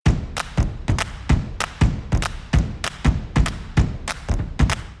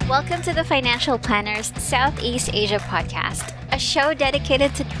Welcome to the Financial Planners Southeast Asia podcast, a show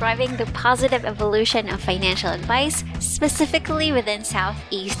dedicated to driving the positive evolution of financial advice, specifically within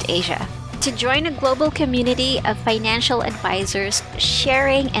Southeast Asia. To join a global community of financial advisors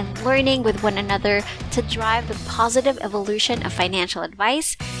sharing and learning with one another to drive the positive evolution of financial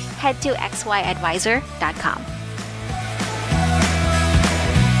advice, head to xyadvisor.com.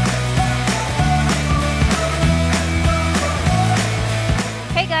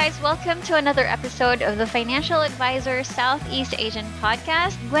 Hey guys, welcome to another episode of the Financial Advisor Southeast Asian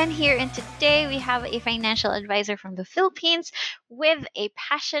podcast. Gwen here, and today we have a financial advisor from the Philippines with a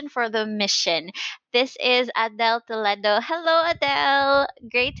passion for the mission. This is Adele Toledo. Hello, Adele.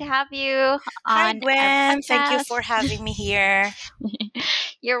 Great to have you Hi, on our Gwen. Thank you for podcast. having me here.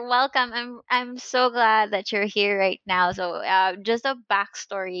 You're welcome. I'm so glad that you're here right now. So, just a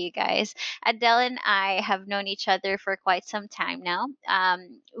backstory, you guys. Adele and I have known each other for quite some time now.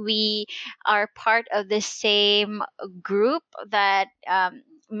 We are part of the same group that.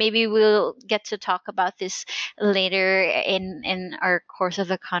 Maybe we'll get to talk about this later in our course of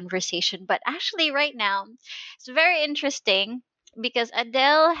the conversation. But actually, right now, it's very interesting because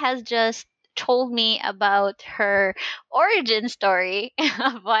Adele has just told me about her origin story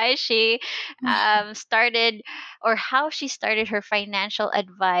of why she started or how she started her financial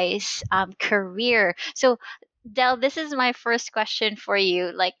advice career. So, Del, this is my first question for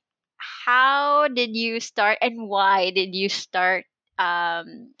you. Like, how did you start and why did you start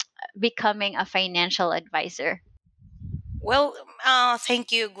becoming a financial advisor? Well,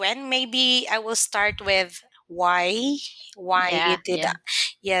 thank you, Gwen. Maybe I will start with why Yeah, you did yeah. that.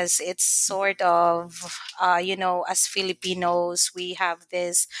 Yes, it's sort of, as Filipinos, we have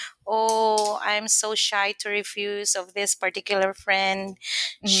this, oh, I'm so shy to refuse of this particular friend.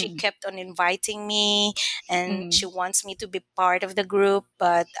 She Mm-hmm. kept on inviting me and Mm-hmm. she wants me to be part of the group,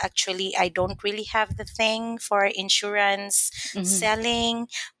 but actually, I don't really have the thing for insurance Mm-hmm. selling.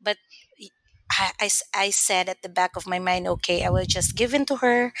 But I said at the back of my mind, okay, I will just give in to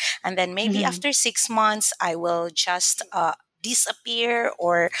her. And then maybe Mm-hmm. after 6 months, I will just disappear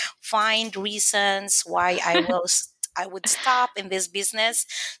or find reasons why I would stop in this business.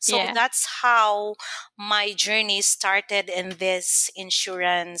 So Yeah. that's how my journey started in this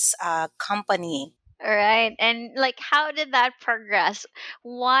insurance company. All right. And like, how did that progress?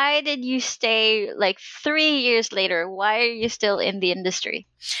 Why did you stay like 3 years later? Why are you still in the industry?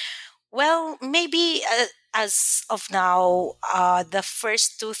 Well, maybe as of now, the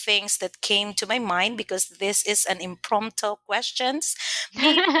first two things that came to my mind, because this is an impromptu questions,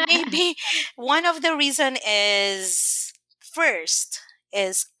 maybe one of the reason is first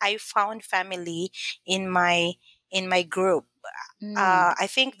is I found family in my group. Mm, I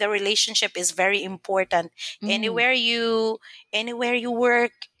think the relationship is very important. mm, Anywhere you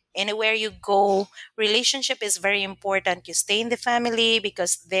work, anywhere you go, relationship is very important. You stay in the family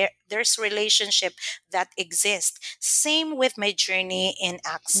because there's relationship that exists. Same with my journey in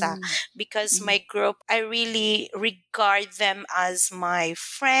AXA, mm, because mm, my group, I really regard them as my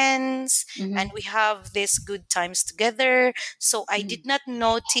friends, and mm, we have these good times together. So I mm, did not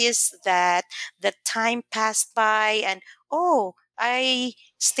notice that the time passed by, and oh, I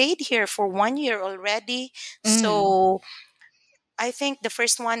stayed here for 1 year already. mm. So I think the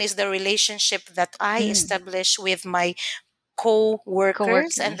first one is the relationship that I Mm. established with my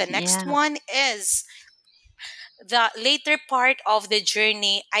co-workers, and the Co-workers. next Yeah. one is the later part of the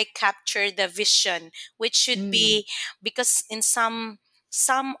journey. I capture the vision, which should Mm, be, because in some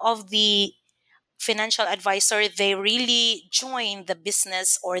of the financial advisor, they really join the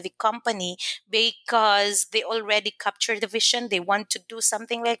business or the company because they already capture the vision. They want to do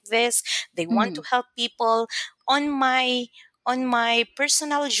something like this. They want to mm, help people. On my on my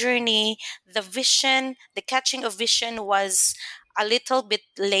personal journey, the vision, the catching of vision was a little bit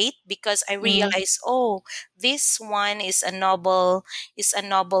late, because I mm. realized, oh, this one is a noble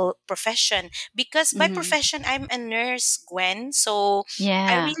profession, because by Mm. profession I'm a nurse, Gwen. So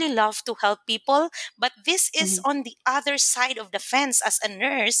I Yeah. really love to help people, but this is Mm, on the other side of the fence. As a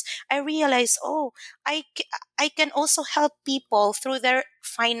nurse, I realize, oh, I can also help people through their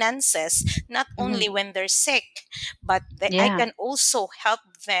finances, not only mm. when they're sick, but I Yeah. can also help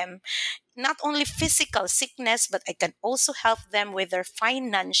them, not only physical sickness, but I can also help them with their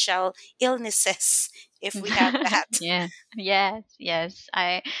financial illnesses if we have that. Yeah. Yes, yes.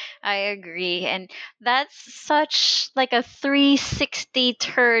 I agree. And that's such like a 360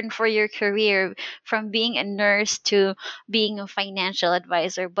 turn for your career from being a nurse to being a financial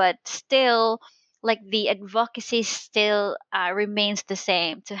advisor, but still like the advocacy still remains the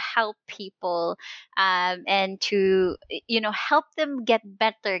same, to help people, and to, help them get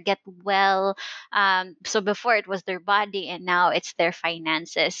better, get well. So before it was their body, and now it's their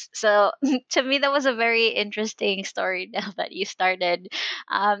finances. So to me, that was a very interesting story now that you started,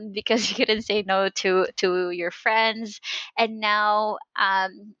 because you couldn't say no to your friends, and now,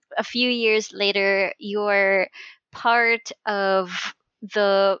 a few years later, you're part of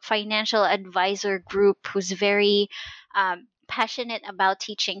the financial advisor group who's very passionate about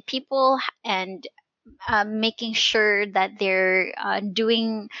teaching people, and making sure that they're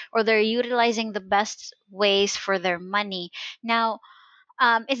doing, or they're utilizing the best ways for their money. Now,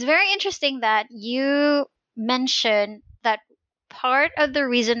 it's very interesting that you mentioned that part of the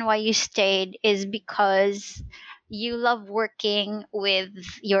reason why you stayed is because you love working with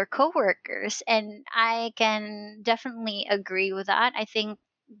your coworkers, and I can definitely agree with that. I think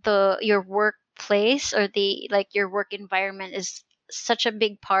the your workplace, or the like your work environment, is such a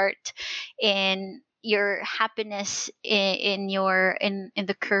big part in your happiness in your in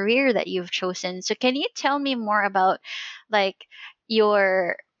the career that you've chosen. So can you tell me more about, like,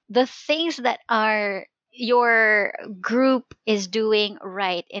 your the things that are your group is doing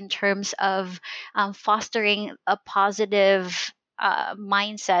right in terms of fostering a positive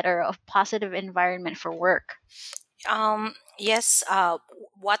mindset, or a positive environment for work? Yes.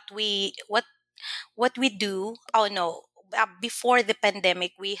 What we do, oh no, before the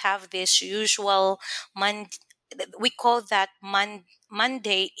pandemic we have this usual mon we call that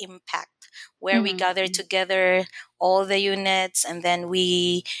Monday impact, where we gather Mm-hmm. together, all the units, and then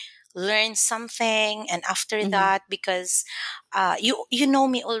we learn something. And after Mm-hmm. that, because you know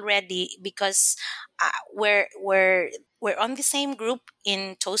me already, because we're on the same group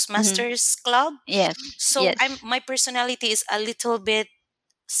in Hmm. Toastmasters Club. Yes. So I'm Yes. my personality is a little bit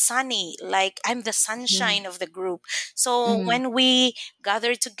sunny, like I'm the Mm-hmm. sunshine of the group. So Mm-hmm. when we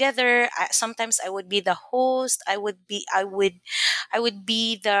gather together, sometimes I would be the host. I would be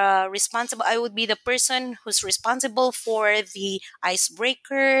the person who's responsible for the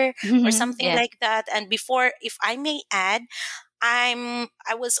icebreaker or something Yes. like that. And before, if I may add, I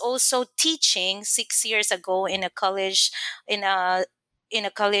was also teaching 6 years ago in a college, in a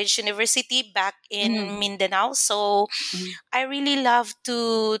college university back Mm-hmm. in Mindanao. So I really love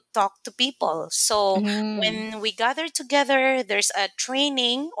to talk to people. So Mm-hmm. when we gather together, there's a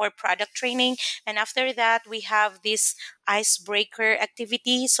training or product training. And after that, we have this icebreaker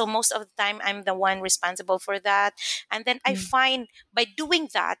activity. So most of the time, I'm the one responsible for that. And then I find, by doing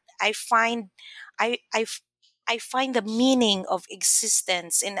that, I, I, f- I find the meaning of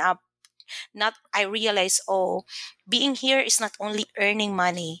existence in a not I realize, oh, being here is not only earning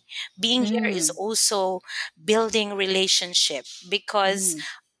money. Being here is Mm-hmm. also building relationship, because Mm-hmm.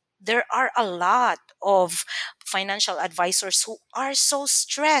 there are a lot of financial advisors who are so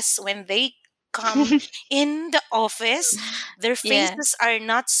stressed when they come in the office. Their Yeah. faces are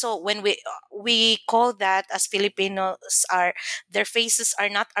not so, when we call that, as Filipinos are, their faces are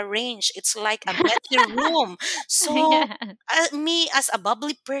not arranged. It's like a messy room. So Yeah. me as a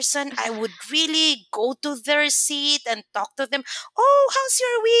bubbly person, I would really go to their seat and talk to them. Oh, how's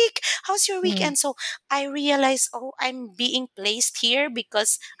your week? How's your Mm-hmm. weekend? So I realized, oh, I'm being placed here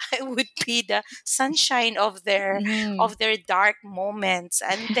because I would be the sunshine Mm-hmm. of their dark moments.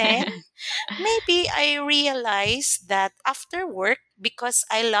 And then maybe I realized that after work, because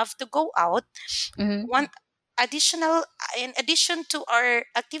I love to go out, Mm-hmm. one additional in addition to our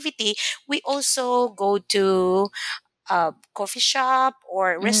activity, we also go to a coffee shop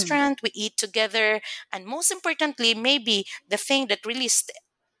or Mm-hmm. restaurant. We eat together, and most importantly, maybe the thing that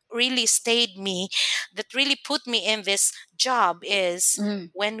really stayed me, that really put me in this job, is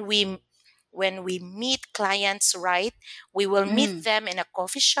when we meet clients, right? We will meet Mm-hmm. them in a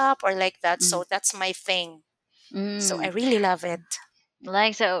coffee shop or like that. So that's my thing. So I Mm-hmm. really love it.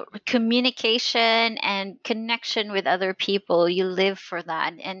 Like, so communication and connection with other people, you live for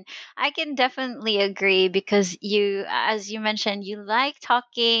that. And I can definitely agree, because you, as you mentioned, you like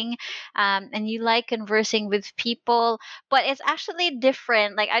talking, and you like conversing with people. But it's actually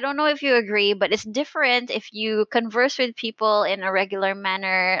different, like, I don't know if you agree, but it's different if you converse with people in a regular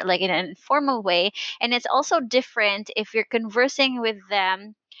manner, like in an informal way. And it's also different if you're conversing with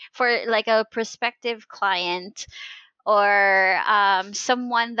them for, like, a prospective client, or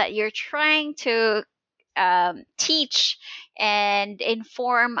someone that you're trying to teach and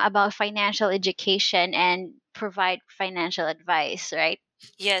inform about financial education and provide financial advice, right?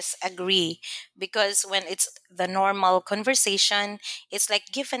 Yes, agree. Because when it's the normal conversation, it's like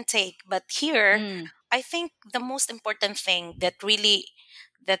give and take. But here, Mm, I think the most important thing that really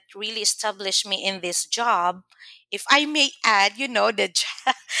that really established me in this job, if I may add, the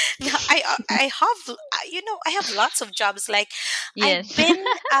now I have I have lots of jobs. Like I've Yes. been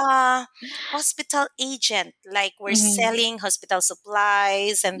a hospital agent. Like we're Mhm. selling hospital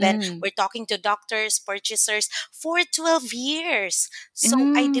supplies, and then Mm. we're talking to doctors, purchasers for 12 years. So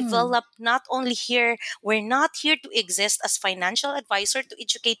I Mm. developed not only here. We're not here to exist as financial advisor to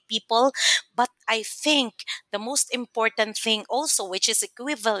educate people, but I think the most important thing also, which is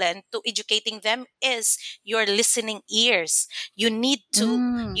equivalent to educating them, is your listening ears. You need to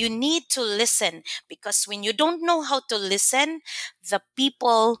Mm. you need to listen, because when you don't know how to listen, the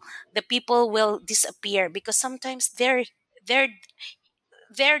people the people will disappear, because sometimes they're they're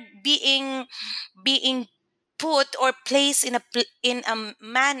being put or placed in a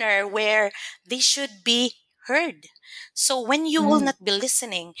manner where they should be heard. So when you will Mm. not be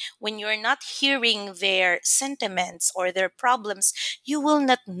listening, when you're not hearing their sentiments or their problems, you will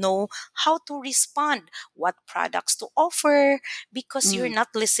not know how to respond, what products to offer, because you're Mm. not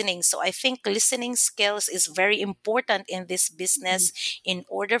listening. So I think listening skills is very important in this Mm. business in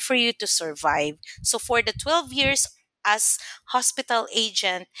order for you to survive. So for the 12 years as hospital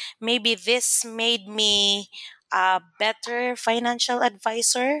agent, maybe this made me a better financial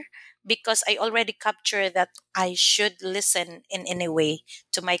advisor, because I already captured that I should listen in any way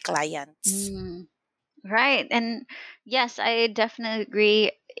to my clients. Mm. Right. And yes, I definitely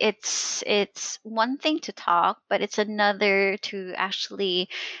agree. It's one thing to talk, but it's another to actually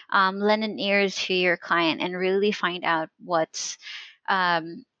lend an ear to your client and really find out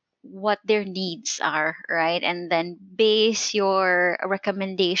um, what their needs are, right? And then base your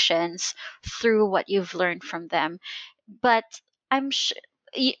recommendations through what you've learned from them. But I'm sure.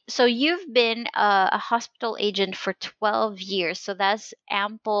 So you've been a hospital agent for 12 years, so that's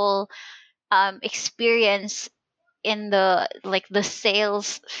ample experience in the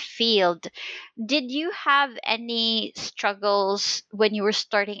sales field. Did you have any struggles when you were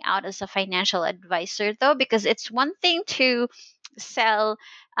starting out as a financial advisor, though? Because it's one thing to sell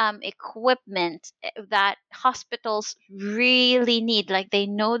equipment that hospitals really need, like they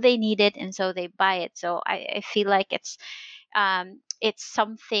know they need it and so they buy it. So I feel like it's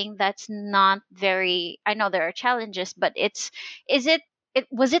something that's not very, I know there are challenges, but is it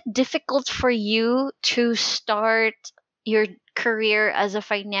was it difficult for you to start your career as a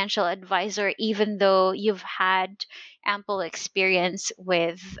financial advisor, even though you've had ample experience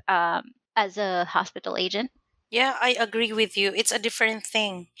with as a hospital agent? Yeah, I agree with you. It's a different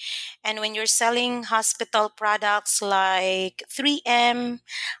thing. And when you're selling hospital products like 3M,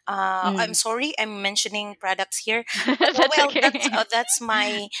 I'm Mm. sorry, I'm mentioning products here, but That's well, okay. that's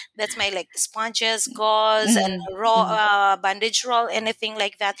my like sponges, gauze, and Mm. raw Mm. bandage roll, anything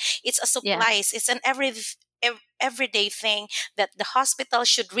like that. It's a Yeah. supplies. It's an everyday thing that the hospital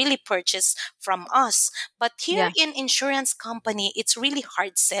should really purchase from us. But here Yeah. in insurance company, it's really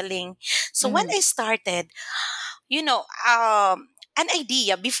hard selling. So when Mm. I started, you know an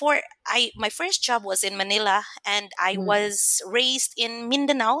idea before, I my first job was in Manila, and I Mm. was raised in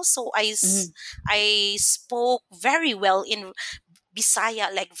Mindanao, so Mm. I spoke very well in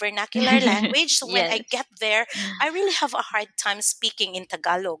Bisaya, like vernacular language. So when I Yes. get there, I really have a hard time speaking in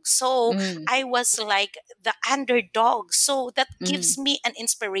Tagalog. So Mm. I was like the underdog. So that Mm. gives me an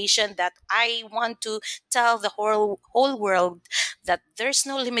inspiration that I want to tell the whole world that there's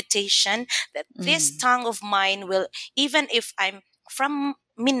no limitation, that this Mm. tongue of mine will, even if I'm from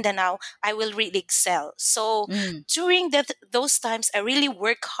Mindanao, I will really excel. So Mm. during those times, I really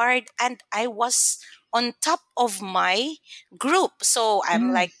work hard, and I was on top of my group. So I'm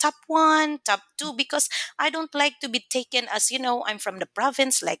Mm. like top one, top two, because I don't like to be taken as, I'm from the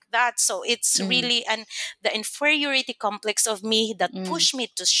province like that. So it's Mm. really the inferiority complex of me that Mm. pushed me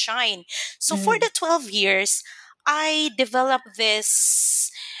to shine. So for Mm. the 12 years, I developed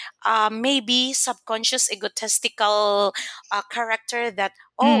this maybe subconscious egotistical character that,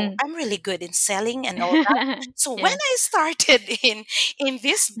 oh, Mm. I'm really good in selling and all that. So when Yeah. I started in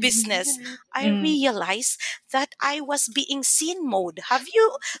this business, I Mm. realized that I was being seen mode. Have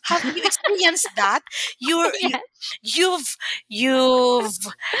you experienced that? You're you, Yes. you've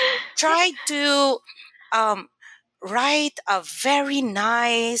tried to um write a very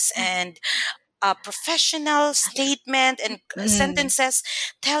nice and professional statement and Mm. sentences,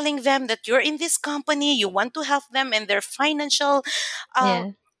 telling them that you're in this company, you want to help them in their financial uh,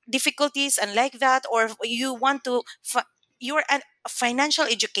 Yeah. difficulties and like that, or you want to you're a financial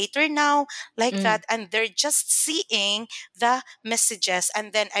educator now, like Mm. that, and they're just seeing the messages.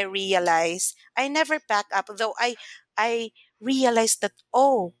 And then I realized I never back up, though I realized that,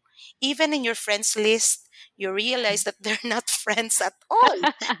 oh, even in your friends list, you realize that they're not friends at all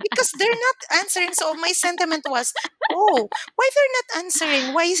because they're not answering. So my sentiment was, oh, why they're not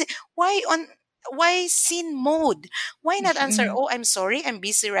answering? Why on why scene mode? Why not answer? Mhm. Oh, I'm sorry, I'm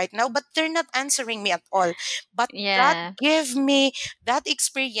busy right now, but they're not answering me at all. But that Yeah. gave me that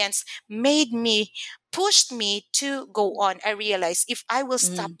experience, made me pushed me to go on. I realized if I will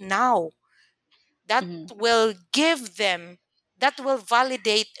stop Mhm. now, that Mhm. will give them, that will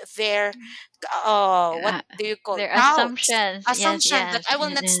validate their what Uh, do you call, their doubts, assumptions. Yes, assumption that yes. I will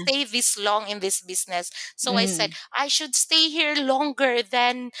Yeah, not yeah. stay this long in this business. So I said Mhm. I should stay here longer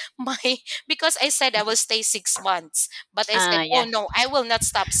than my because I said I will stay 6 months, but I said, oh Yeah. no, I will not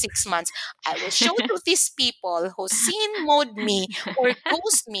stop 6 months. I will show to these people who sin mode me or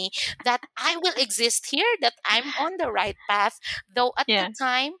ghost me that I will exist here, that I'm on the right path, though at the Yeah.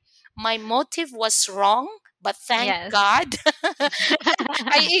 time my motive was wrong, but thank Yes. God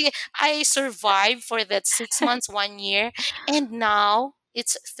I survived for that 6 months, 1 year, and now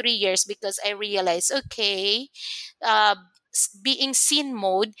it's 3 years because I realized, okay, uh, being sin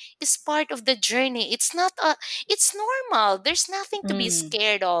mode is part of the journey. It's not a, it's normal. There's nothing to be Mm.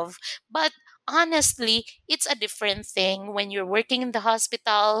 scared of. But honestly, it's a different thing when you're working in the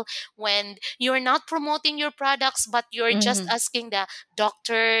hospital, when you're not promoting your products, but you're just Mhm. asking the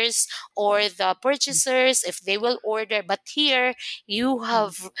doctors or the purchasers if they will order. But here you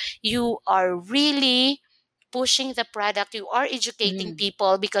Mhm. have, you are really pushing the product, you are educating Mhm.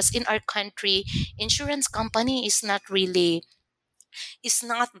 people, because in our country insurance company is not really, is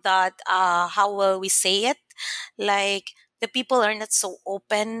not that how will we say it, like the people are not so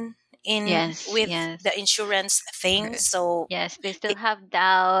open in Yes, with yes. the insurance thing. So Yes, they still they, have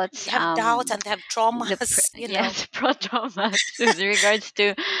doubts. they have doubts and they have traumas, you know. Yes, pro-traumas with regards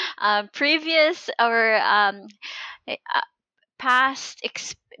to previous or eh, uh, past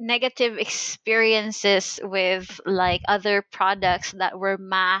negative experiences with like other products that were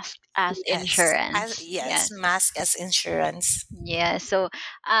masked as Yes, as insurance. yes, Yes. mask as insurance. Yeah, so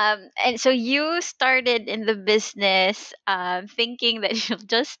and so you started in the business thinking that you'll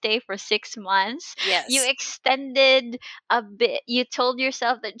just stay for 6 months. You Yes, extended a bit. You told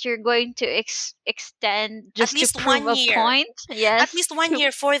yourself that you're going to extend at just to least prove one a year, point. at Yes. least one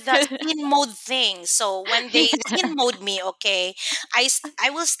year for the sin mode thing. So when they sin Yeah. mode me, okay, I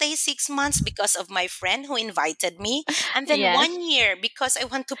will stay 6 months because of my friend who invited me, and then Yes. 1 year because I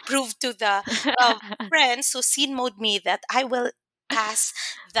want to prove to the uh, friends who sin mode me that I will pass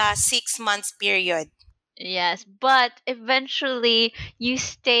the 6 months period. Yes, but eventually you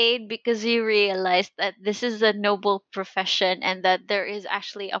stayed because you realized that this is a noble profession and that there is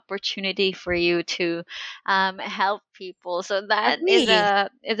actually opportunity for you to help people. So that Agree.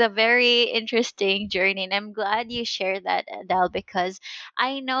 is a very interesting journey, and I'm glad you shared that, Adele, because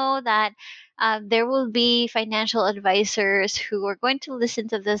I know that there will be financial advisors who are going to listen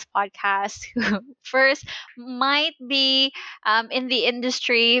to this podcast who first might be in the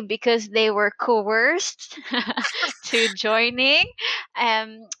industry because they were coerced to joining,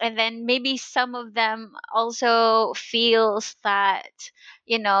 and then maybe some of them also feels that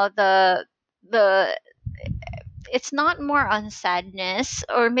the it's not more on sadness,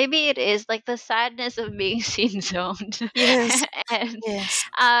 or maybe it is like the sadness of being scene zoned. Yes. and Yes.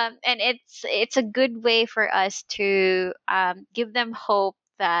 and it's a good way for us to give them hope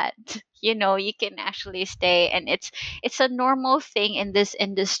that you can actually stay, and it's a normal thing in this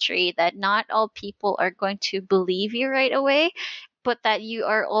industry that not all people are going to believe you right away, but that you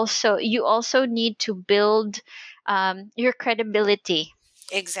also need to build your credibility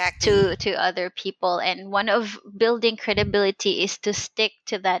Exactly. to other people, and one of building credibility is to stick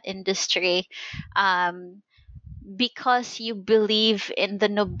to that industry, um, because you believe in the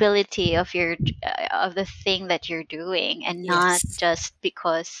nobility of of the thing that you're doing, and not Yes. just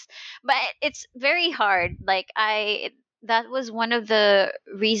because. But it's very hard, like I that was one of the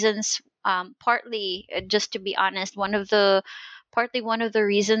reasons, partly, just to be honest, one of the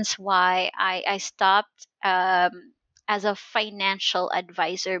reasons why I stopped as a financial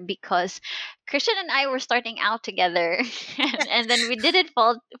advisor, because Christian and I were starting out together, and then we did it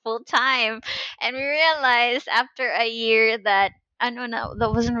full time, and we realized after a year that, no,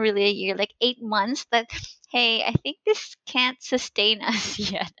 that wasn't really a year, like 8 months, that hey, I think this can't sustain us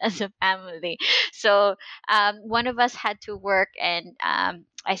yet as a family. So one of us had to work, and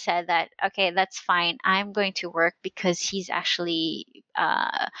I said that okay, that's fine. I'm going to work because he's actually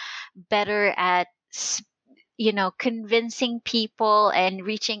better at convincing people and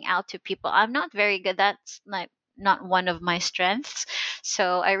reaching out to people. I'm not very good. That's like not one of my strengths.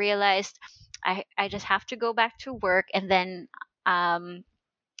 So I realized I just have to go back to work, and then um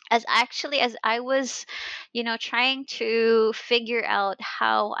as I was, trying to figure out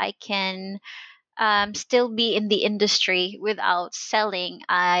how I can still be in the industry without selling,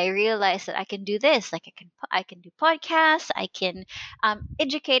 I realized that I can do this. Like I can do podcasts. I can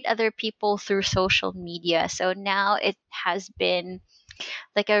educate other people through social media. So now it has been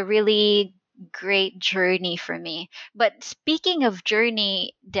like a really great journey for me. But speaking of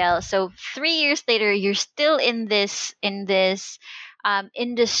journey, Del, so 3 years later, you're still in this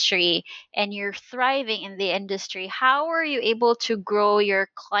industry, and you're thriving in the industry. How were you able to grow your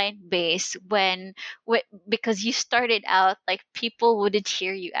client base because you started out like people wouldn't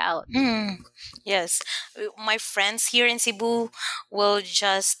hear you out? Hmm. Yes. My friends here in Cebu will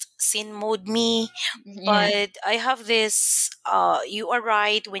just sin mode me. Yeah. But I have this, you are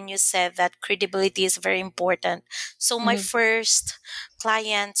right when you said that credibility is very important. So my Mm-hmm. first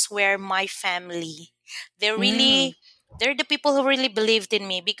clients were my family. They're Mm. really, they're the people who really believed in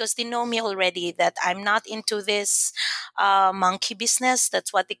me because they know me already that I'm not into this monkey business.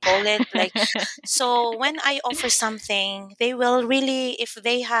 That's what they call it. Like, so when I offer something, they will really, if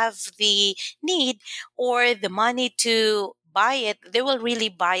they have the need or the money to buy it, they will really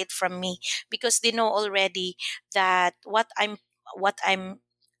buy it from me because they know already that what I'm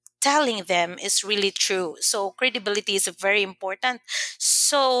telling them is really true. So credibility is very important.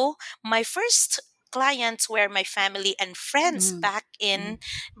 So my first clients were my family and friends Mm. back in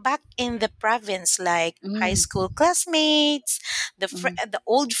the province, like high Mm. school classmates, Mm. the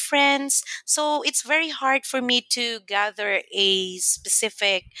old friends. So it's very hard for me to gather a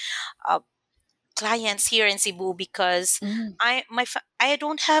specific uh, clients here in Cebu because Mm. I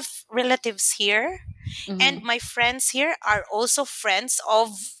don't have relatives here, and Mm. my friends here are also friends of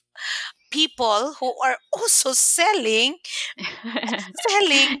people who are also selling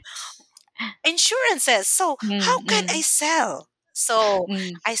insurances. So how Mm. can I Mm. sell? So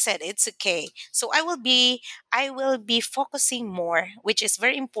Mm. I said it's okay. So I will be focusing more, which is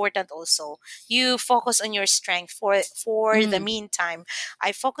very important also. You focus on your strength for the Mm. meantime.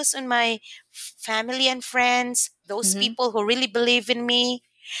 I focus on my family and friends, those Mhm. people who really believe in me,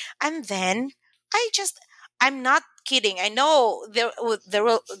 and then I'm not kidding. I know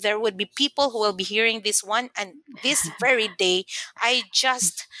there would be people who will be hearing this one, and this very day I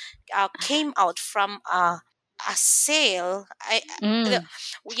just came out from a sale. The, Mm.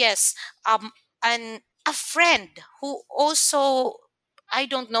 yes, and a friend who also, I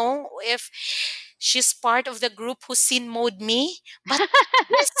don't know if she's part of the group who sin mode me, but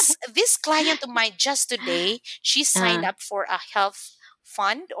this client of mine just today, she signed Uh, up for a health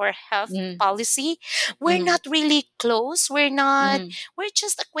fund or health mm. policy. We're Mm. not really close. Mhm. We're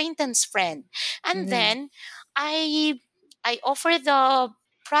just acquaintance friend. And Mhm. then I offer the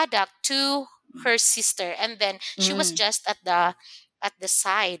product to her sister, and then she was Mm. just at the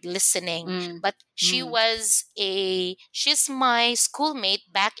side listening. Mm. But Mm. she's my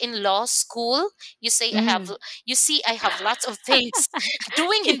schoolmate back in law school. you say i have Mm. you see, I have lots of things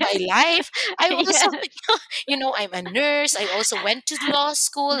doing in my life. I also Yeah. I'm a nurse. I also went to law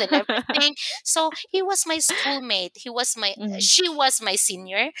school and everything. So he was my schoolmate. Mm. She was my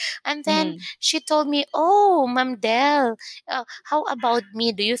senior. And then Mm. she told me, "Oh, Ma'am Del, how about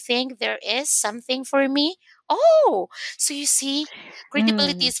me? Do you think there is something for me?" Oh, so you see,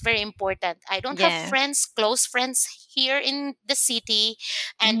 credibility Mm. is very important. I don't have Yeah. friends, close friends here in the city,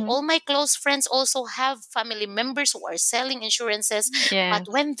 and Mhm. all my close friends also have family members who are selling insurances. But Yeah.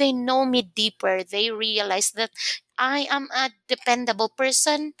 when they know me deeper, they realize that I am a dependable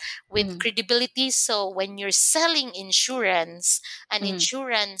person with Mm. credibility. So when you're selling an Mm.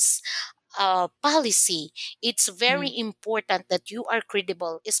 insurance policy, it's very Mm. important that you are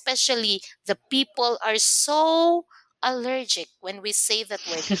credible, especially the people are so allergic when we say that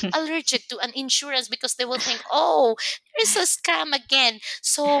word, allergic to an insurance, because they will think, oh, there's a scam again.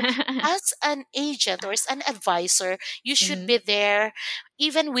 So as an agent or as an advisor, you should Mhm. be there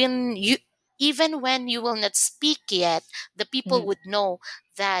even when you will not speak yet. The people Mhm. would know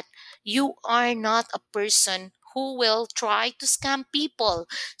that you are not a person who will try to scam people.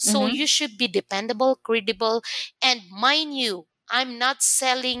 So Mhm. you should be dependable, credible, and mind you, I'm not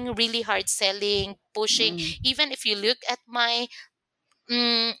selling really hard selling, pushing. Mm. Even if you look at my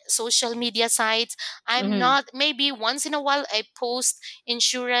social media sites, I'm Mhm. not, maybe once in a while I post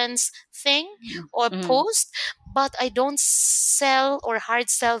insurance thing or Mhm. post, but I don't sell or hard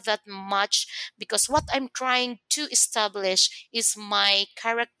sell that much, because what I'm trying to establish is my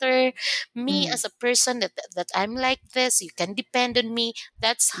character, me Mm. as a person, that I'm like this, you can depend on me.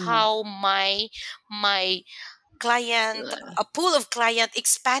 That's Mm. how my client, a pool of client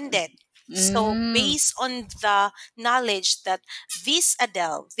expanded. So Mm. based on the knowledge that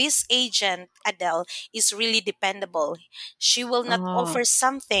this agent Adele is really dependable, she will not Oh, offer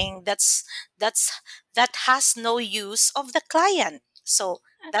something that's that has no use of the client. So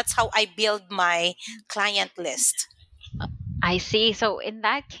that's how I build my client list. I see. So in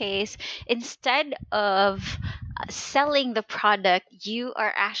that case, instead of selling the product, you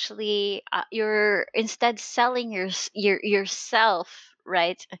are actually you're instead selling yourself,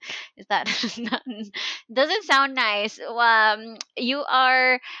 right? Is that doesn't sound nice? You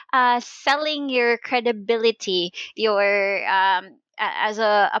are selling your credibility, your as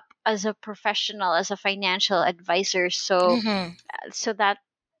a professional, as a financial advisor. So Hmm. so that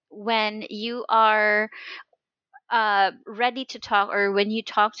when you are ready to talk, or when you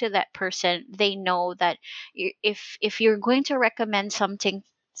talk to that person, they know that if you're going to recommend something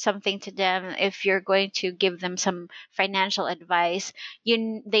to them, if you're going to give them some financial advice,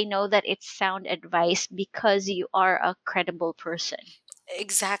 they know that it's sound advice because you are a credible person.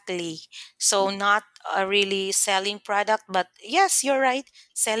 Exactly. So not a really selling product, but yes, you're right.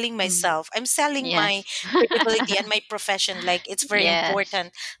 Selling Mm. myself. I'm selling my Yes. credibility and my profession. Like it's very Yes.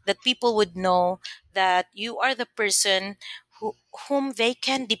 important that people would know that you are the person who whom they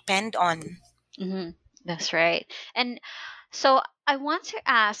can depend on. Hmm. That's right. And so I want to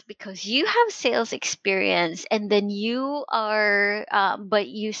ask, because you have sales experience, and then you are, but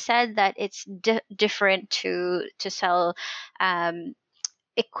you said that it's different to sell um,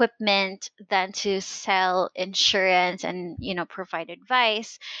 equipment than to sell insurance and provide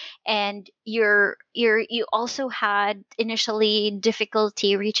advice. And you also had initially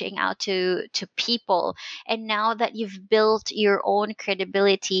difficulty reaching out to people, and now that you've built your own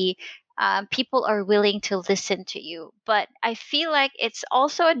credibility, people are willing to listen to you. But I feel like it's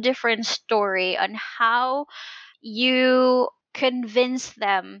also a different story on how you convince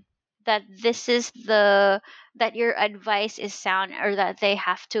them that this is the that your advice is sound, or that they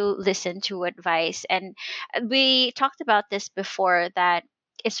have to listen to advice. And we talked about this before, that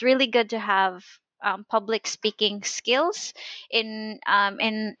it's really good to have public speaking skills in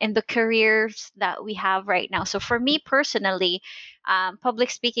the careers that we have right now. So for me personally, public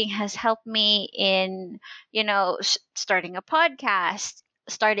speaking has helped me in starting a podcast,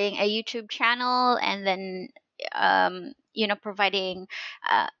 starting a YouTube channel, and then providing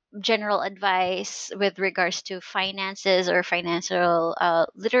uh, general advice with regards to finances or financial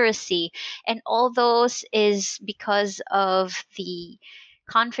literacy. And all those is because of the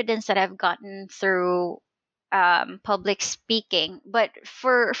confidence that I've gotten through public speaking. But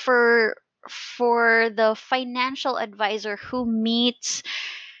for the financial advisor who meets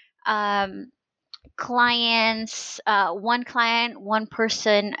um, clients, one client, one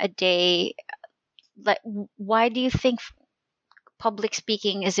person a day, like, why do you think public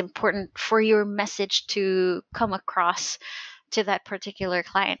speaking is important for your message to come across to that particular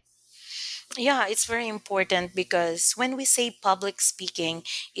client? Yeah, it's very important because when we say public speaking,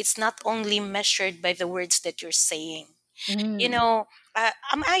 it's not only measured by the words that you're saying. You Mm. know,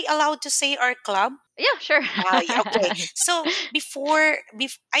 am I allowed to say our club? Yeah, sure. Yeah, okay. So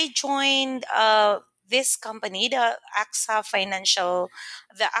I joined this company, the AXA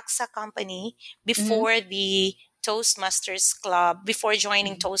company, Hmm. before the Toastmasters Club, before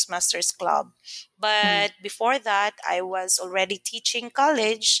joining Toastmasters Club. Hmm. But before that, I was already teaching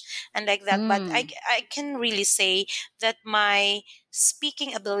college and like that. But Hmm. I can really say that my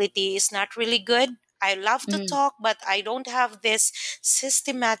speaking ability is not really good. I love to Hmm. talk, but I don't have this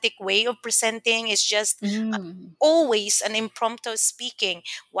systematic way of presenting. It's just Hmm. always an impromptu speaking.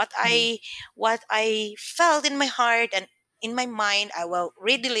 what Hmm. i what I felt in my heart and in my mind, I will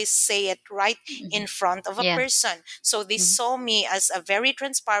readily say it right Hmm. in front of a Yeah. person, so they Hmm. saw me as a very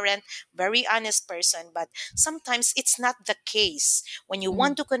transparent, very honest person. But sometimes it's not the case. When you Hmm.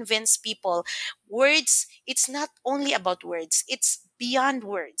 want to convince people, words, it's not only about words, it's beyond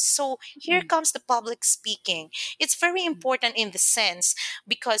words. So here Hmm. comes the public speaking. It's very important in the sense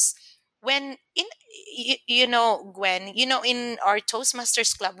because when in Gwen, in our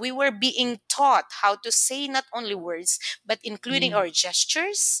Toastmasters club, we were being taught how to say not only words but including Hmm. our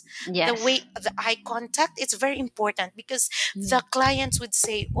gestures, the way Yes. the eye contact. It's very important because Hmm. the clients would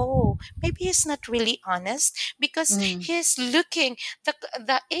say, oh, maybe he's not really honest because Hmm. he's looking,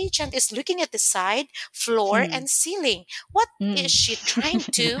 the agent is looking at the side, floor Hmm. and ceiling. What Hmm. is she trying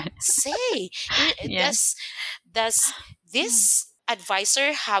to say? Yeah. Does this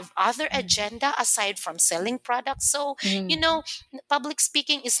advisor have other agenda aside from selling products? So you Hmm. know public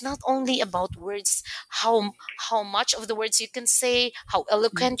speaking is not only about words, how much of the words you can say, how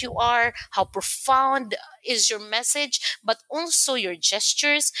eloquent you are, how profound is your message, but also your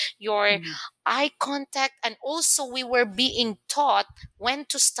gestures, your Mhm. eye contact, and also we were being taught when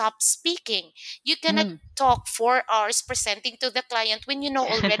to stop speaking. You cannot Mm. talk 4 hours presenting to the client when you know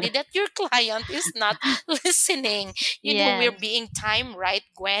already that your client is not listening. We're Yes. being time, right,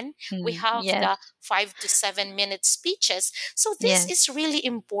 Gwen? We have Yes. the 5 to 7 minute speeches. So this Yes. is really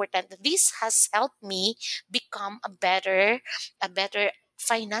important. This has helped me become a better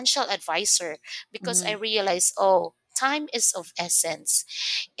financial advisor, because I Mhm. realized, oh, time is of essence.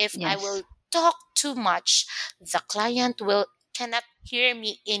 If I Yes. will talk too much, the client will cannot hear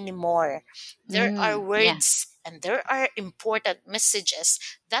me anymore. There are Yeah. words and there are important messages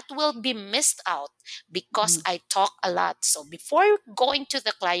that will be missed out because Mhm. I talk a lot. So before going to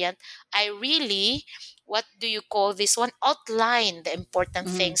the client, I really, what do you call this one, outline the important Mhm.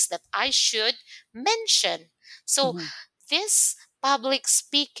 things that I should mention. So Mhm. this public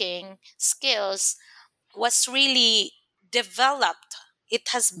speaking skills was really developed. It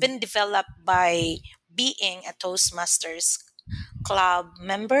has Mhm. been developed by being a Toastmasters club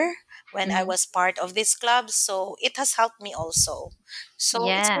member when I Mhm. was part of this club. So it has helped me also.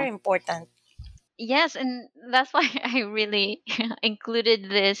 So it's Yeah. very important. Yes, and that's why I really included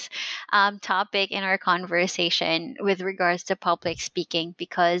this topic in our conversation with regards to public speaking,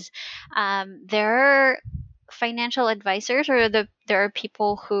 because there are financial advisors, or there are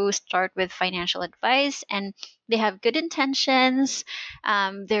people who start with financial advice and they have good intentions.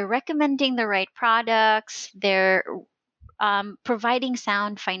 They're recommending the right products. They're providing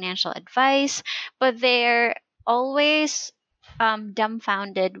sound financial advice, but they're always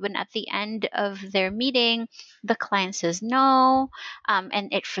dumbfounded when at the end of their meeting the client says no,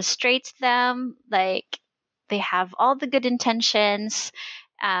 and it frustrates them. Like, they have all the good intentions.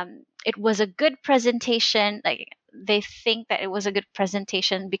 It was a good presentation. Like, they think that it was a good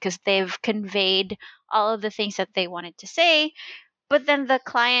presentation because they've conveyed all of the things that they wanted to say, but then the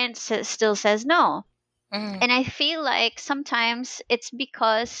client still says no. Mm, And I feel like sometimes it's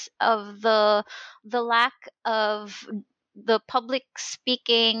because of the lack of the public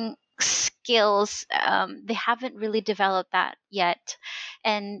speaking skills. They haven't really developed that yet.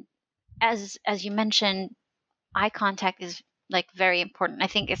 And as you mentioned, eye contact is like very important. I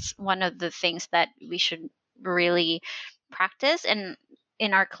think it's one of the things that we should really practice. And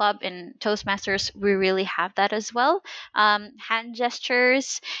in our club in Toastmasters, we really have that as well. Hand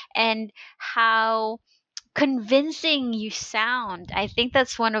gestures and how convincing you sound. I think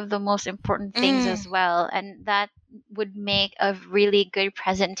that's one of the most important things mm, as well. And that would make a really good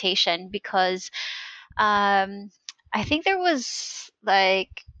presentation, because I think there was like,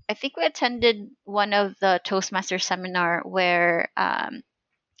 I think we attended one of the Toastmaster seminar where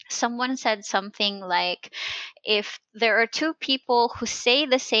someone said something like, if there are two people who say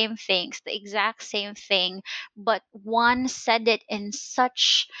the same things, the exact same thing, but one said it in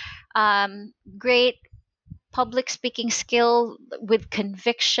such great public speaking skill, with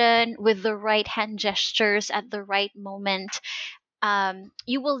conviction, with the right hand gestures at the right moment,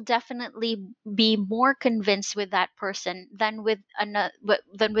 you will definitely be more convinced with that person than with another,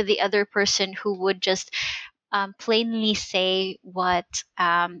 than with the other person who would just plainly say what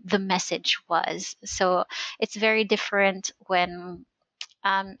the message was. So it's very different when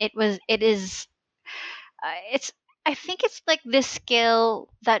it is it's I think it's like this skill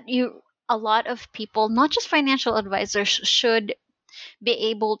that you a lot of people, not just financial advisors, should be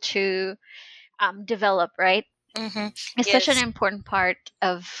able to develop, right? mm-hmm. It's such an Yes. important part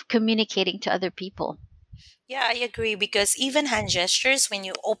of communicating to other people. Yeah, I agree, because even hand gestures, when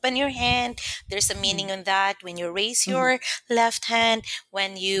you open your hand, there's a Mm. meaning on that. When you raise Mhm. your left hand,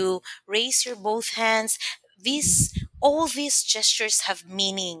 when you raise your both hands, Mhm. these all these gestures have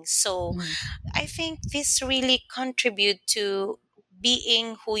meaning. So Mhm. I think this really contribute to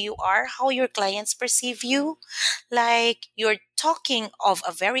being who you are, how your clients perceive you. Like, you're talking of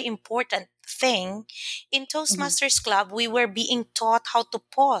a very important thing. In Mhm. Toastmasters Club, we were being taught how to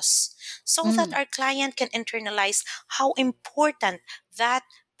pause so that Mhm. our client can internalize how important that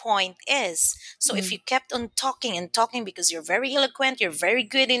point is. So if you Mhm. kept on talking and talking because you're very eloquent, you're very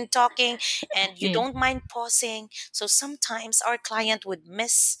good in talking, and you Yeah. don't mind pausing, so sometimes our client would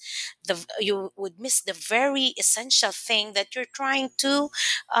miss the very essential thing that you're trying to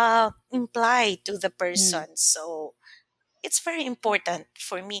imply to the Mhm. person. So it's very important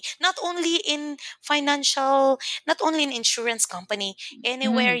for me, not only in financial, not only in insurance company,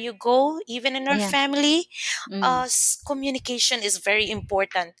 anywhere Mhm. you go, even in our Yeah. family, Mhm. communication is very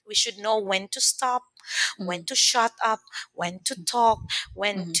important. We should know when to stop, when Mhm. to shut up, when to talk,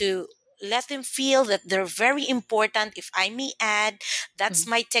 when Mhm. to let them feel that they're very important. If I may add, that's Mm.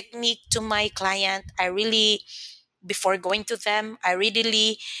 my technique to my client. I really, before going to them, I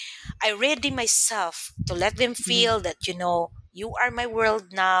ready myself to let them Mhm. feel that, you are my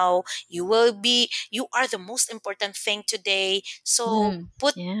world now. You are the most important thing today. So Mm.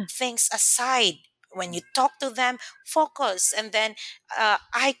 put Yeah. things aside. When you talk to them, focus, and then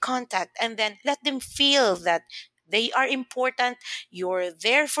eye contact, and then let them feel that they are important. You're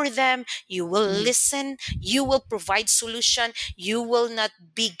there for them. You will Mhm. listen. You will provide solution. You will not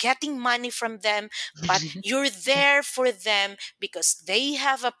be getting money from them, but you're Yeah. there for them because they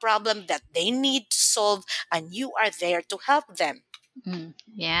have a problem that they need to solve, and you are there to help them. Mm.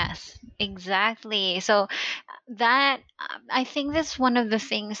 Yes, exactly. So that I think that's one of the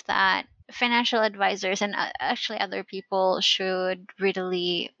things that financial advisors and actually other people should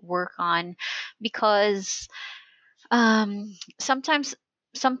really work on, because sometimes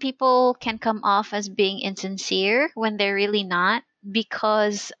some people can come off as being insincere when they're really not,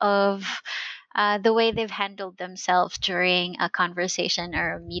 because of the way they've handled themselves during a conversation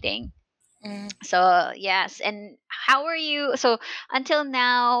or a meeting. Mm, So yes, and how are you? So until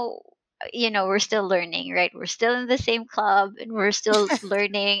now, we're still learning, right? We're still in the same club and we're still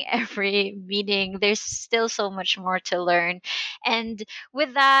learning every meeting. There's still so much more to learn. And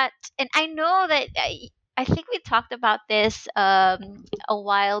with that, and I know that I think we talked about this a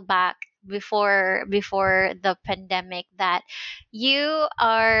while back, before the pandemic, that you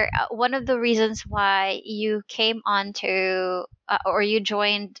are one of the reasons why you came on to or you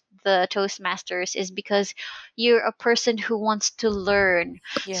joined the Toastmasters is because you're a person who wants to learn.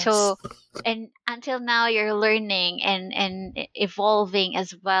 yes. So, and until now you're learning and evolving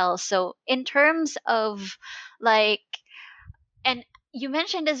as well. So in terms of like, and you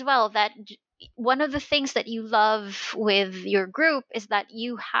mentioned as well that one of the things that you love with your group is that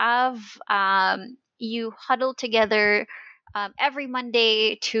you huddle together every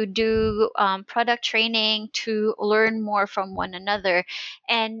Monday to do product training, to learn more from one another.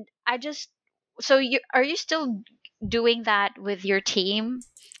 And I just, so are you still doing that with your team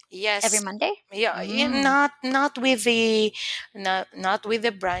every Yes. Monday? Yeah, Mm. not with the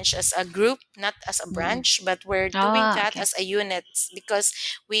branch as a group, not as a Mm. branch, but we're doing Ah, that okay. as a unit because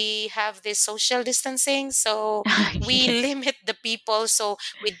we have this social distancing. So we Yes. limit the people. So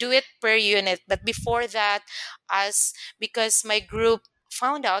we do it per unit. But before that, as because my group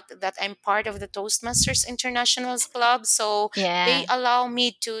found out that I'm part of the Toastmasters Internationals Club, so they Yeah. allow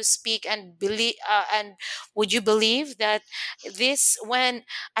me to speak and believe. And would you believe that this when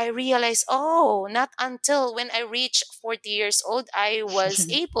I realized, oh, not until when I reached 40 years old, I was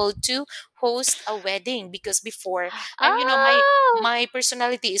able to host a wedding because before, my Oh,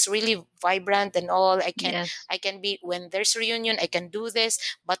 personality is really vibrant and all. yes. I can be when there's reunion, I can do this,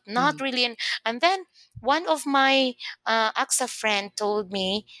 but not Mm. really. And then one of my AXA friend told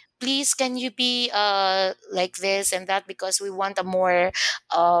me, please, can you be like this and that because we want a more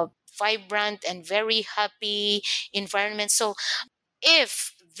vibrant and very happy environment. So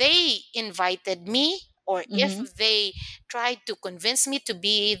if they invited me or if Mm-hmm. they tried to convince me to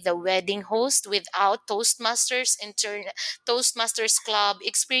be the wedding host without Toastmasters Club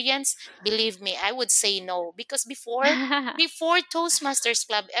experience, believe me, I would say no because before Toastmasters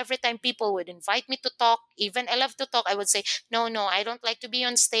Club, every time people would invite me to talk, even I love to talk, I would say no, no, I don't like to be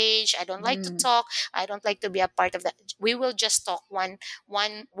on stage, I don't like to Mm. talk, I don't like to be a part of that. We will just talk one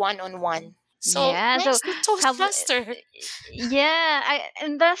on one. So Yeah, so thanks to public, Toastmaster. yeah,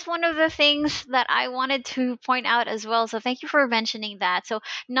 and that's one of the things that I wanted to point out as well. So thank you for mentioning that. So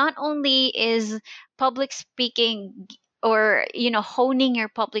not only is public speaking or honing your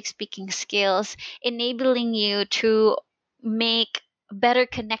public speaking skills enabling you to make better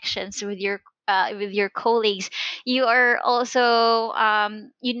connections with your colleagues, you are also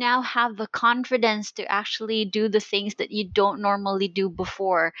you now have the confidence to actually do the things that you don't normally do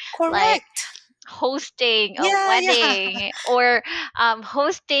before, like Correct. hosting a Yeah, yeah. wedding, or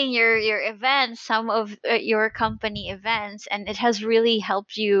hosting your events, some of your company events, and it has really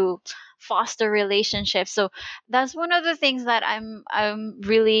helped you foster relationships. So that's one of the things that I'm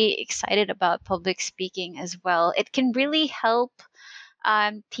really excited about public speaking as well. It can really help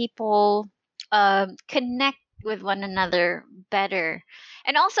people connect with one another better,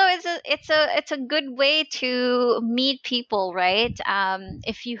 and also it's a good way to meet people, right?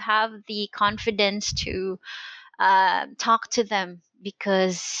 If you have the confidence to talk to them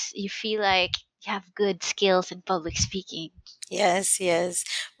because you feel like you have good skills in public speaking. Yes, yes.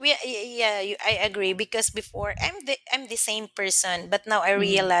 Yeah, I agree because before I'm the same person, but now I Mm.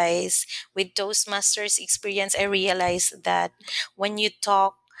 realize with Toastmasters experience, I realize that when you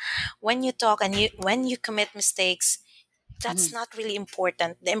talk. when you talk and you when you commit mistakes, that's Mhm. not really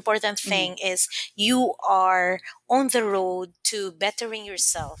important. The important Mhm. thing is you are on the road to bettering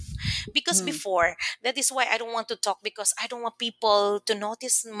yourself. Because Mhm. before, that is why I don't want to talk, because I don't want people to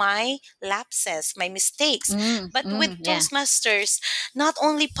notice my lapses, my mistakes. Mm. But with Mm. Yeah. Toastmasters, not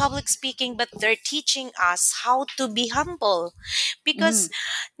only public speaking, but they're teaching us how to be humble. Because Mm.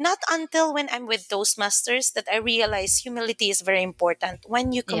 not until when I'm with Toastmasters that I realize humility is very important.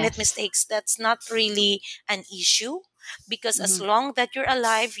 When you commit Yes. mistakes, that's not really an issue, because as Mhm. long that you're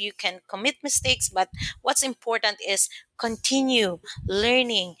alive you can commit mistakes, but what's important is continue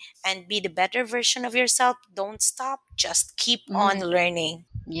learning and be the better version of yourself. Don't stop, just keep on Mhm. learning.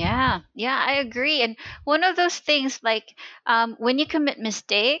 Yeah, yeah, I agree. And one of those things, like, when you commit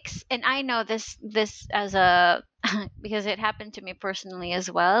mistakes, and I know this as a because it happened to me personally as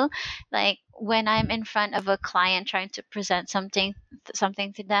well. Like when I'm in front of a client trying to present something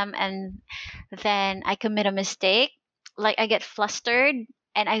to them, and then I commit a mistake, like I get flustered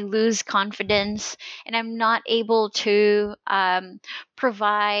and I lose confidence, and I'm not able to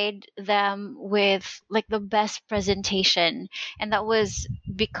provide them with like the best presentation. And that was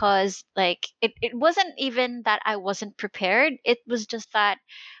because like it wasn't even that I wasn't prepared. It was just that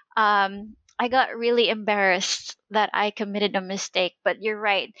I got really embarrassed that I committed a mistake. But you're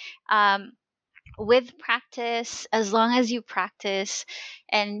right. With practice, as long as you practice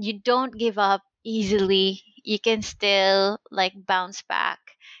and you don't give up easily, you can still like bounce back.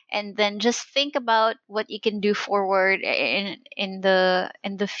 And then just think about what you can do forward in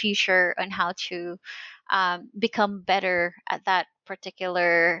the future, on how to become better at that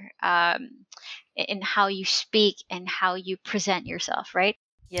particular in how you speak and how you present yourself, right?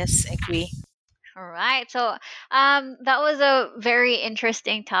 Yes, agree. All right. So, that was a very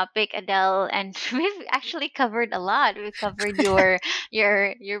interesting topic, Adele, and we've actually covered a lot. We've covered your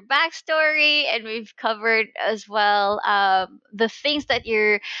backstory, and we've covered as well the things that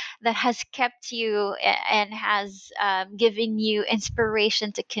has kept you and has given you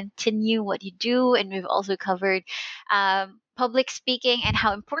inspiration to continue what you do. And we've also covered public speaking and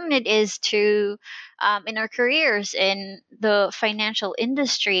how important it is to in our careers in the financial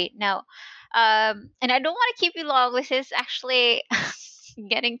industry. Now, and I don't want to keep you long. This is actually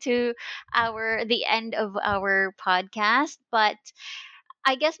getting to the end of our podcast, but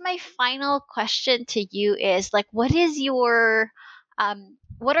I guess my final question to you is like, what are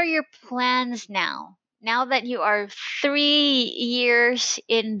your plans now? Now that you are 3 years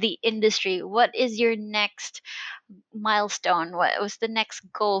in the industry, what is your next milestone? What was the next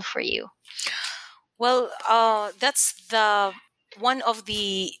goal for you? Well, that's the one of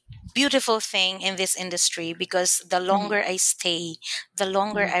the beautiful thing in this industry, because the Mm-hmm. longer I stay, the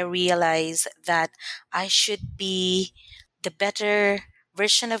longer Mm-hmm. I realize that I should be the better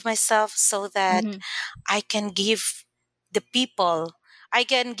version of myself, so that Mm-hmm. I can give the people, I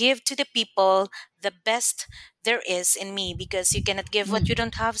can give to the people the best there is in me, because you cannot give what you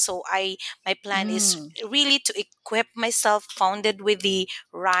don't have. So my plan is Mm-hmm. really to equip myself, founded with the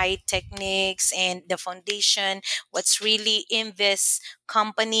right techniques and the foundation, what's really in this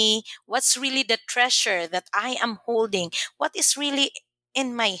company, what's really the treasure that I am holding, what is really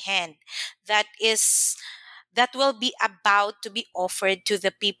in my hand, that is that will be about to be offered to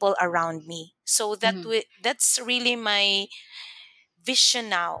the people around me. So Mm-hmm. that's really my vision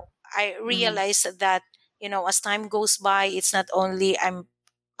now. I Mm-hmm. realize that, as time goes by, it's not only I'm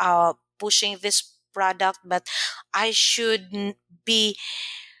pushing this product, but I should be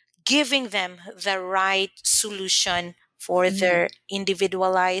giving them the right solution for Mm-hmm. their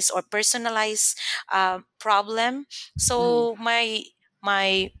individualized or personalized problem. So my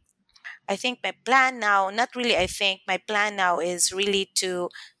I think my plan now, not really I think, my plan now is really to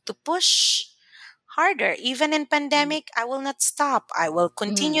push harder. Even in pandemic, I will not stop. I will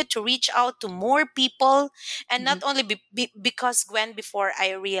Mm-hmm. continue to reach out to more people, and not Mhm, only because Gwen, before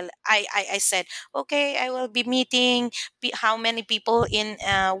I said, okay, I will be meeting how many people in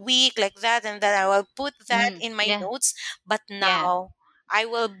a week, like that, and then I will put that mhm. in my Yeah, notes. But yeah. now I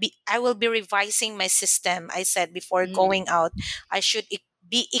will be revising my system. I said before Mm, going out, I should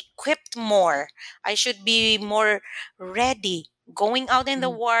be equipped more. I should be more ready. Going out in the mhm,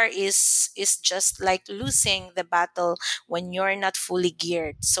 war is just like losing the battle when you're not fully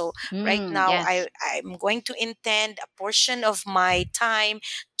geared. So right now yes. I'm going to intend a portion of my time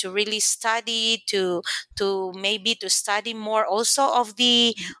to really study, to maybe to study more also of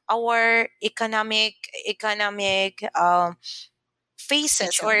the Mhm. our economic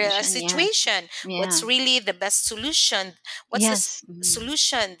phases or a Situation, yeah. situation. What's Yeah. really the best solution? What's the Yes.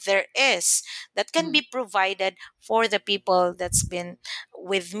 solution there is that can Mhm, be provided for the people that's been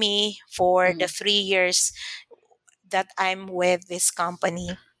with me for the Mm. 3 years that I'm with this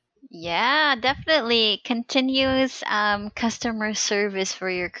company. Yeah, definitely continuous customer service for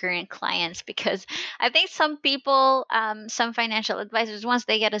your current clients, because I think some people, some financial advisors, once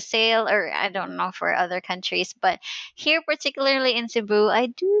they get a sale, or I don't know for other countries, but here, particularly in Cebu, I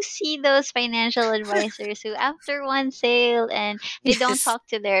do see those financial advisors who, after one sale, and they don't Yes. talk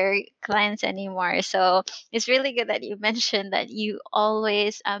to their clients anymore. So it's really good that you mentioned that you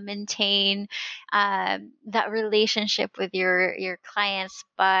always maintain that relationship with your clients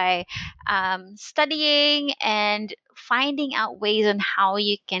by studying and finding out ways on how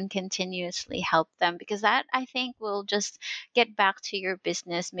you can continuously help them, because that, I think, will just get back to your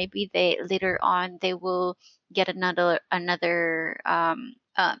business. Maybe they later on they will get another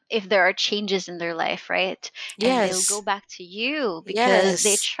if there are changes in their life, right? And they'll go Yes. back to you because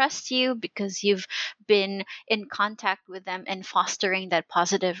they Yes. trust you, because you've been in contact with them and fostering that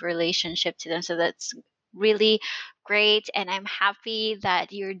positive relationship to them. So that's really great. And I'm happy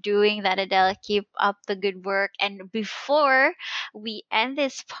that you're doing that, Adele. Keep up the good work. And before we end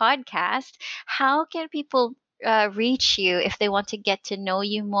this podcast, how can people reach you if they want to get to know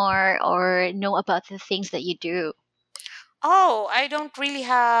you more or know about the things that you do? Oh, I don't really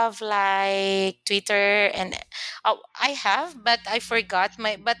have like Twitter and oh, I have, but I forgot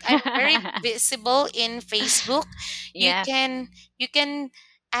my. But I'm very visible in Facebook. You Yeah. can you can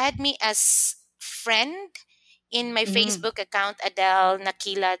add me as friend in my Mm. Facebook account, Adele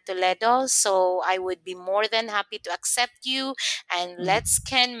Nakila Toledo. So I would be more than happy to accept you, and let's Mm.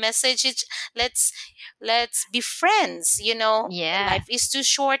 can message it. Let's let's be friends. Yeah. Life is too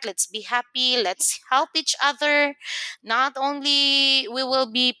short. Let's be happy. Let's help each other. Not only we will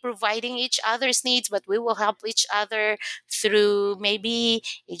be providing each other's needs, but we will help each other through maybe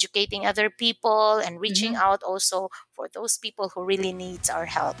educating other people and reaching Mhm. out also for those people who really needs our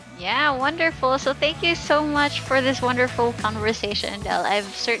help. Yeah, wonderful. So thank you so much for this wonderful conversation, Del. I've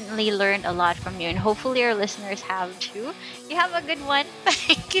certainly learned a lot from you, and hopefully our listeners have too. You have a good one.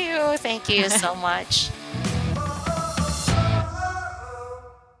 Thank you. Thank you so much.